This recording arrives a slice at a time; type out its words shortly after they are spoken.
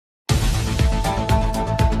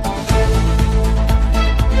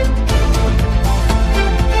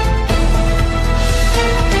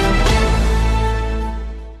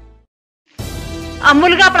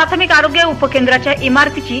अंबुलगा प्राथमिक आरोग्य उपकेंद्राच्या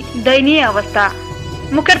इमारतीची दयनीय अवस्था।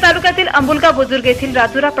 मुखेड तालुक्यातील अंबुलगा बुजुर्ग येथील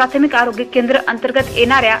राजुरा प्राथमिक आरोग्य केंद्र अंतर्गत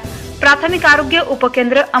येणाऱ्या प्राथमिक आरोग्य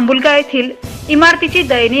उपकेंद्र अंबुलगा येथील इमारतीची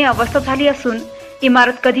दयनीय अवस्था झाली असून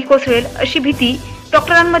इमारत कधी कोसळेल अशी भीती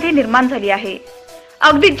डॉक्टरांमध्ये निर्माण झाली आहे।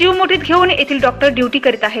 अगदी जीव मुठीत घेऊन येथील डॉक्टर ड्युटी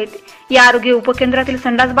करीत आहेत। या आरोग्य उपकेंद्रातील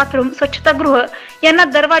संडास बाथरूम स्वच्छतागृह यांना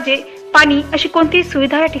दरवाजे पाणी अशी कोणतीही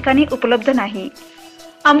सुविधा या ठिकाणी उपलब्ध नाही।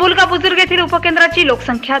 अंबुलगा बुजुर्ग येथील उपकेंद्राची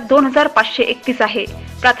लोकसंख्या 2531 आहे।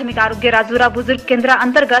 प्राथमिक आरोग्य राजुरा बुजुर्ग केंद्रा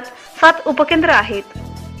अंतर्गत 7 उपकेंद्र आहेत।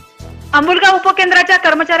 अंबुलगा उपकेंद्राच्या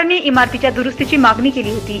कर्मचाऱ्यांनी इमारतीच्या दुरुस्तीची मागणी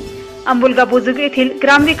केली होती। अंबुलगा बुजुर्ग येथील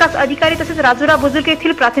ग्रामविकास अधिकारी तसेच राजुरा बुजुर्ग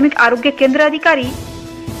येथील प्राथमिक आरोग्य केंद्र अधिकारी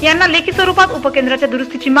यांना लेखी स्वरूपात उपकेंद्राच्या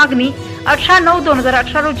दुरुस्तीची मागणी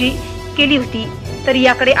 18/9/2018 रोजी केली होती, तर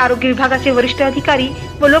याकडे आरोग्य विभागाचे वरिष्ठ अधिकारी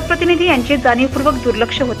व लोकप्रतिनिधी यांचे जाणीवपूर्वक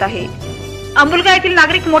दुर्लक्ष होत आहे। अंबुलगा येथील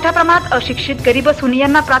नागरिक मोठ्या प्रमाणात अशिक्षित गरीब असून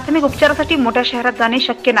यांना प्राथमिक उपचारासाठी मोठ्या शहरात जाणे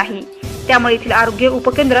शक्य नाही। त्यामुळे येथील आरोग्य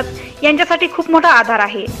उपकेंद्रात यांच्यासाठी खूप मोठा आधार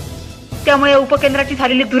आहे। त्यामुळे उपकेंद्राची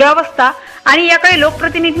झालेली दुरावस्था आणि याकडे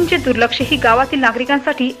लोकप्रतिनिधींचे दुर्लक्ष ही गावातील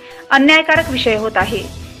नागरिकांसाठी अन्यायकारक विषय होत आहे।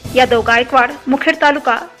 यादव गायकवाड, मुखेड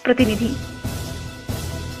तालुका प्रतिनिधी।